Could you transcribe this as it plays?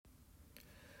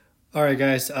All right,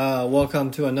 guys.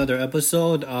 Welcome to another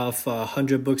episode of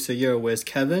 100 Books a Year with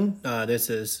Kevin. This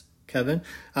is Kevin.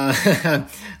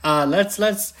 Let's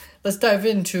dive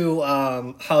into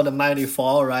how the mighty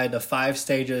fall. Right, the 5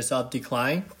 stages of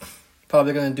decline.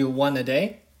 Probably gonna do one a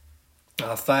day.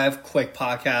 5 quick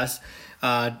podcasts,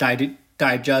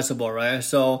 digestible. Right.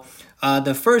 So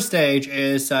the first stage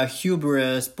is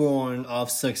hubris born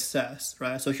of success.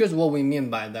 Right. So here's what we mean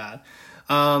by that.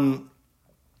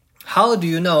 How do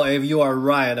you know if you are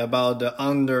right about the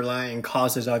underlying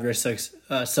causes of your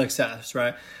success,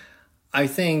 right? I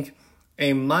think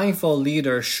a mindful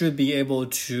leader should be able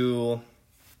to,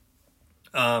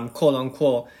 quote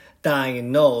unquote,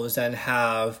 diagnose and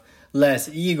have less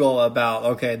ego about,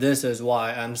 okay, this is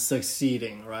why I'm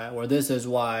succeeding, right? Or this is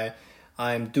why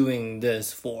I'm doing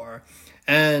this for.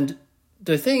 And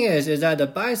the thing is that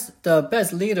the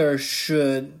best leader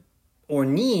should or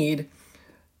need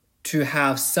to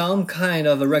have some kind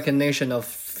of a recognition of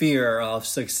fear of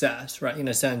success, right? In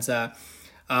the sense that,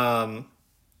 a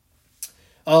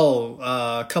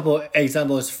couple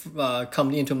examples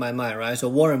come into my mind, right? So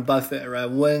Warren Buffett, right?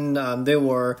 When they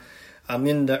were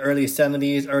in the early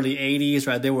 70s, early 80s,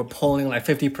 right? They were pulling like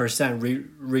 50%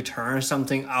 return,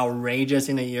 something outrageous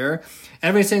in a year.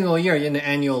 Every single year in the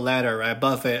annual letter, right?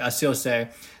 Buffett still say,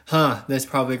 this is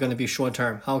probably going to be short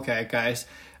term. Okay, guys.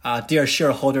 Dear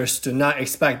shareholders, do not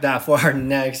expect that for our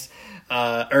next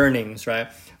earnings, right?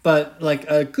 But like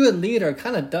a good leader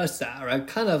kind of does that, right?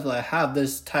 Kind of like have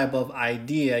this type of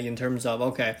idea in terms of,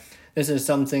 okay, this is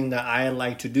something that I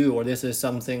like to do, or this is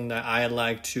something that I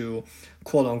like to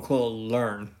quote unquote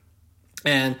learn.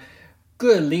 And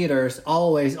good leaders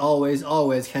always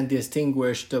can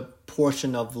distinguish the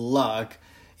portion of luck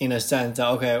in a sense that,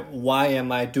 okay, why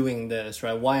am I doing this,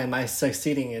 right? Why am I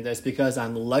succeeding in this? Because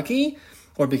I'm lucky?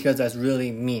 Or because that's really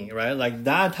me, right? Like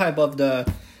that type of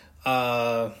the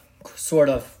sort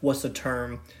of, what's the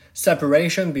term?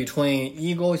 Separation between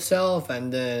ego self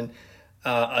and then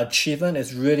achievement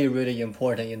is really, really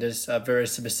important in this very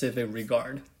specific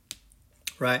regard,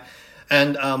 right?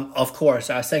 And of course,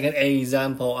 second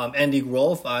example, Andy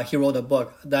Grove, he wrote a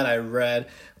book that I read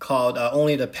called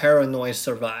Only the Paranoid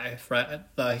Survive, right?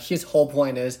 His whole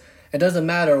point is, it doesn't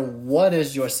matter what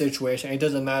is your situation, it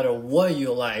doesn't matter what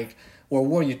you like, or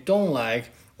what you don't like,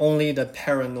 only the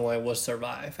paranoid will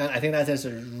survive. And I think that is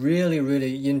a really,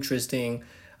 really interesting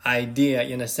idea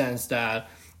in the sense that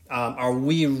are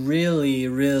we really,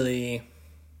 really,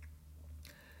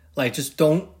 like just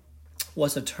don't,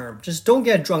 what's the term? Just don't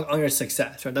get drunk on your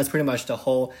success, right? That's pretty much the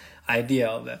whole idea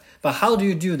of it. But how do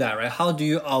you do that, right? How do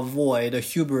you avoid the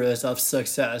hubris of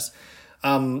success?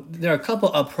 There are a couple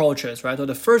approaches, right? So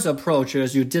the first approach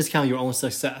is you discount your own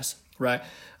success, right?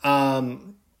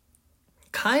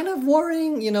 Kind of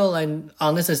worrying, like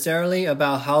unnecessarily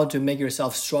about how to make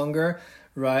yourself stronger,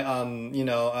 right?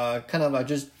 Kind of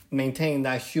just maintain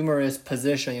that humorous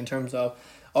position in terms of,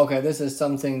 okay, this is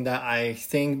something that I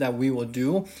think that we will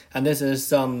do, and this is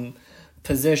some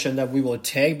position that we will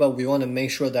take, but we want to make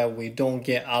sure that we don't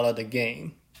get out of the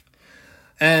game.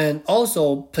 And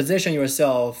also position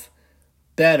yourself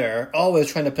better, always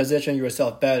trying to position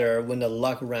yourself better when the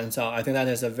luck runs out. I think that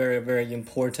is a very, very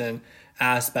important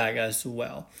aspect as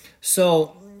well.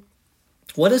 So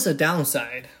what is the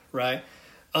downside, right?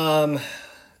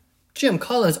 Jim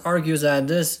Collins argues that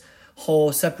this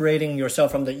whole separating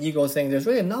yourself from the ego thing, there's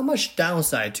really not much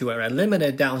downside to it, right?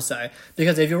 Limited downside.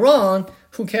 Because if you're wrong,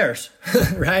 who cares,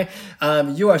 right?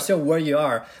 You are still where you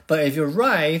are. But if you're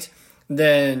right,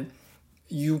 then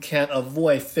you can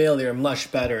avoid failure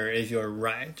much better if you're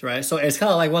right? So it's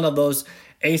kind of like one of those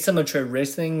asymmetry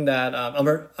risk thing that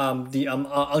the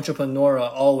entrepreneur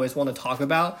always want to talk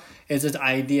about, is this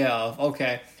idea of,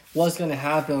 okay, what's going to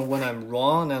happen when I'm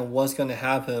wrong, and what's going to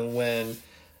happen when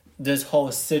this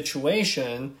whole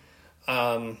situation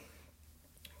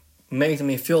makes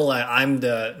me feel like I'm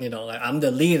the, like I'm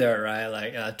the leader, right?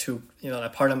 Like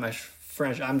like part of my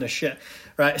French, I'm the shit,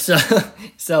 right?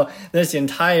 So this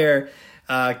entire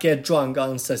get drunk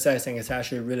on success thing is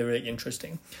actually really, really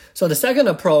interesting. So the second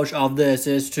approach of this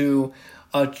is to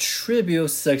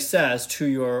attribute success to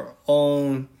your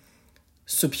own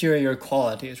superior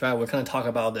qualities, right? We kind of talked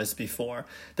about this before.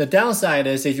 The downside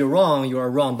is if you're wrong, you are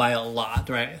wrong by a lot,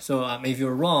 right? So if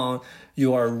you're wrong,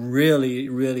 you are really,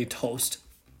 really toast.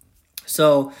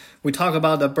 So we talk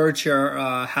about the Berkshire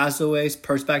Hathaway's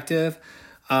perspective.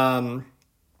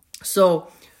 So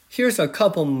here's a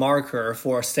couple marker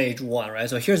for stage one, right?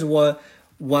 So here's what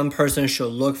one person should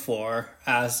look for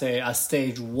as a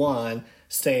stage one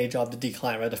stage of the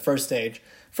decline, right? The first stage.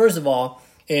 First of all,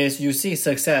 is you see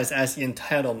success as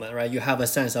entitlement, right? You have a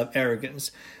sense of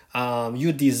arrogance.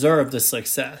 you deserve the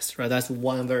success, right? That's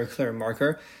one very clear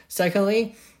marker.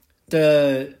 Secondly,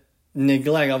 the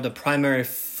neglect of the primary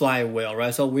flywheel,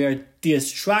 right? So we are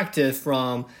distracted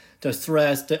from the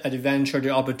threats, the adventure,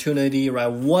 the opportunity, right?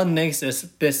 What makes this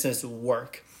business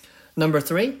work? Number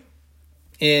 3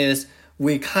 is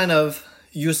we kind of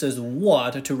use this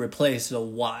what to replace the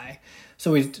why.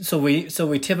 So we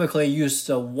typically use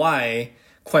the why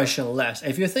question less.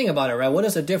 If you think about it, right, what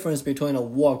is the difference between a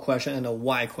what question and a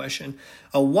why question?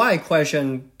 A why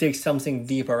question digs something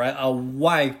deeper, right? A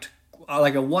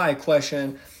why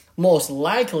question most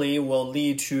likely will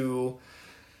lead to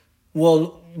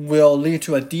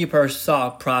a deeper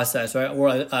thought process, right, or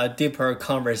a deeper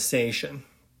conversation.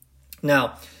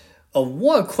 Now, a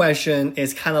what question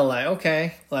is kind of like,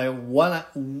 okay, like what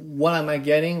am I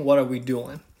getting? What are we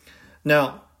doing?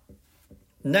 Now,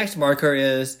 next marker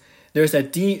is there's a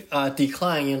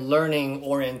decline in learning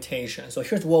orientation. So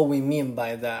here's what we mean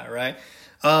by that, right?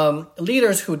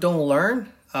 Leaders who don't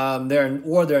learn,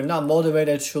 they're not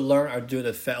motivated to learn are due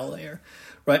to failure,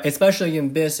 right? Especially in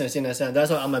business, in a sense.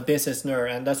 That's why I'm a business nerd,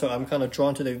 and that's why I'm kind of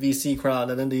drawn to the VC crowd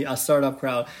and then the startup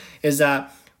crowd, is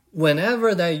that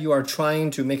whenever that you are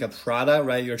trying to make a product,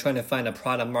 right, you're trying to find a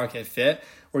product market fit,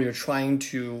 or you're trying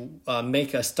to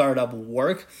make a startup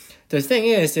work, the thing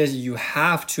is you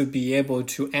have to be able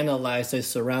to analyze the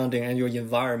surrounding and your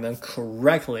environment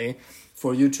correctly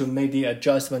for you to make the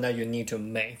adjustment that you need to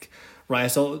make,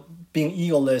 right? So being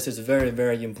egoless is very,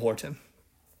 very important.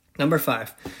 Number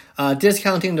 5,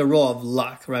 discounting the role of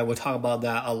luck, right? We'll talk about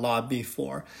that a lot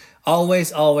before.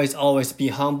 Always, always, always be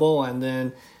humble, and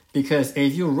then because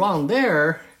if you're wrong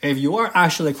there, if you are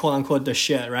actually quote unquote the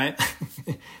shit, right?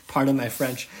 Pardon my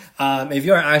French. If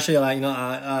you're actually like,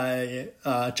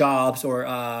 Jobs or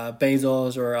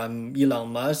Bezos or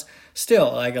Elon Musk,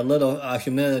 still like a little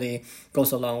humility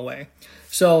goes a long way.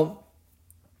 So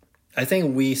I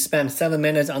think we spent 7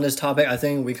 minutes on this topic. I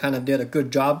think we kind of did a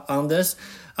good job on this.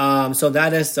 So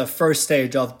that is the first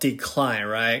stage of decline,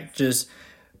 right? Just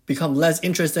become less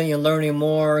interested in learning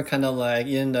more, kind of like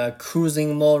in the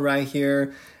cruising mode right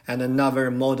here, and then not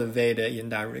very motivated in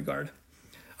that regard.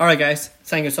 All right, guys,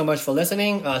 thank you so much for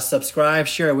listening. Subscribe,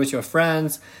 share it with your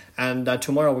friends, and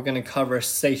tomorrow we're going to cover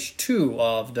stage 2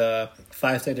 of the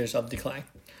 5 stages of decline.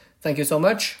 Thank you so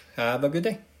much. Have a good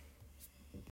day.